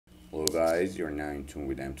guys, you're now in tune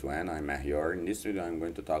with M2N. I'm Mahyar. In this video I'm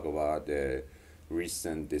going to talk about the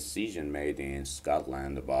recent decision made in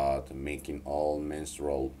Scotland about making all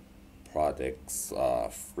menstrual products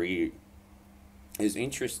free. It's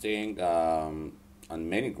interesting on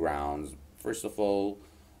many grounds. First of all,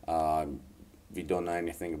 um, we don't know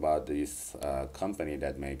anything about this company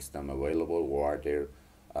that makes them available, or are there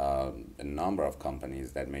a number of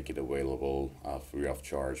companies that make it available free of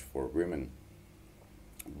charge for women,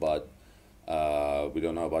 but we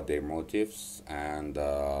don't know about their motives, and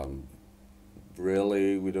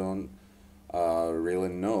really we don't really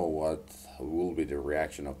know what will be the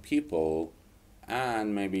reaction of people,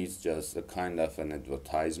 and maybe it's just a kind of an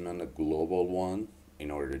advertisement, a global one,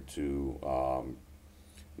 in order to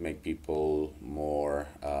make people more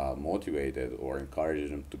motivated or encourage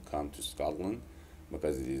them to come to Scotland,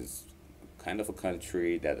 because it is kind of a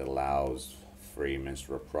country that allows free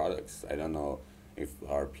menstrual products. I don't know if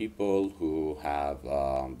are people who have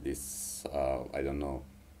this I don't know,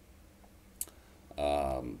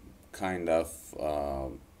 kind of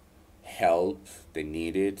help they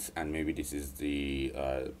needed, and maybe this is the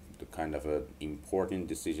kind of a important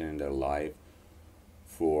decision in their life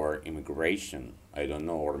for immigration. I don't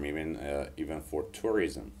know, or maybe even for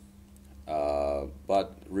tourism.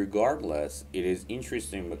 But regardless, it is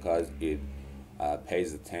interesting because it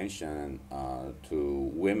pays attention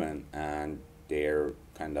to women and their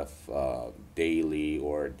kind of daily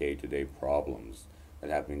or day-to-day problems that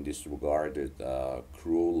have been disregarded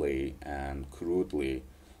cruelly and crudely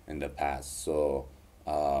in the past. So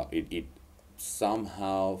it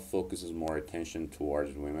somehow focuses more attention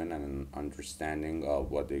towards women and an understanding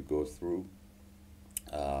of what they go through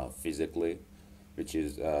physically, which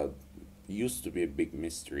is used to be a big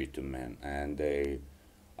mystery to men. And they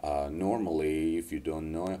normally, if you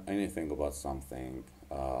don't know anything about something,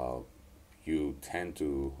 you tend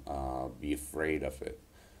to be afraid of it.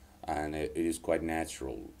 And it is quite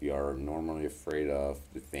natural. We are normally afraid of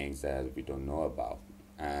the things that we don't know about.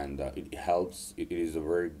 And it helps, it is a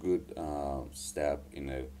very good step in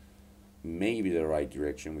a maybe the right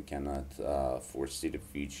direction. We cannot foresee the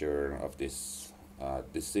future of this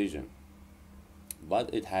decision.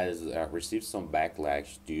 But it has received some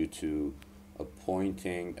backlash due to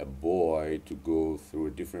appointing a boy to go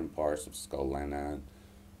through different parts of Scotland and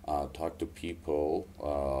talk to people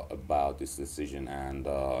about this decision, and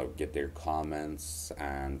get their comments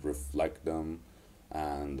and reflect them,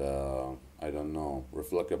 and I don't know,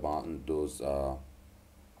 reflect upon those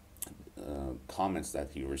comments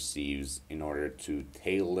that he receives in order to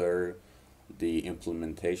tailor the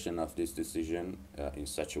implementation of this decision in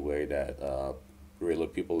such a way that really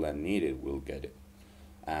people that need it will get it.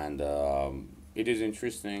 And it is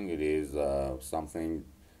interesting. It is something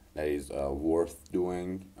that is worth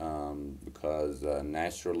doing, because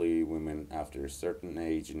naturally women after a certain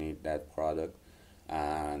age need that product,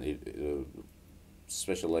 and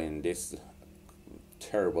especially in this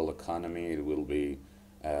terrible economy, it will be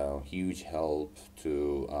a huge help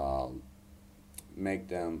to make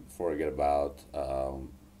them forget about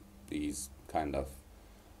these kind of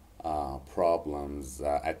problems,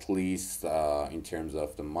 at least in terms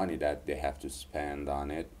of the money that they have to spend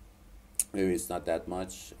on it. Maybe it's not that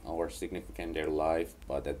much or significant in their life,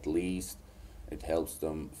 but at least it helps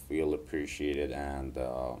them feel appreciated, and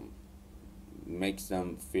makes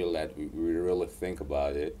them feel that we really think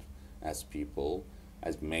about it as people,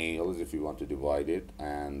 as males, if you want to divide it,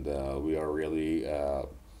 and we are really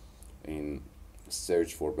in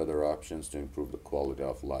search for better options to improve the quality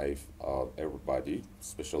of life of everybody,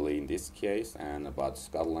 especially in this case, and about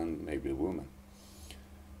Scotland, maybe women.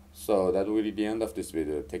 So that will be the end of this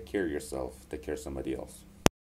video. Take care of yourself. Take care of somebody else.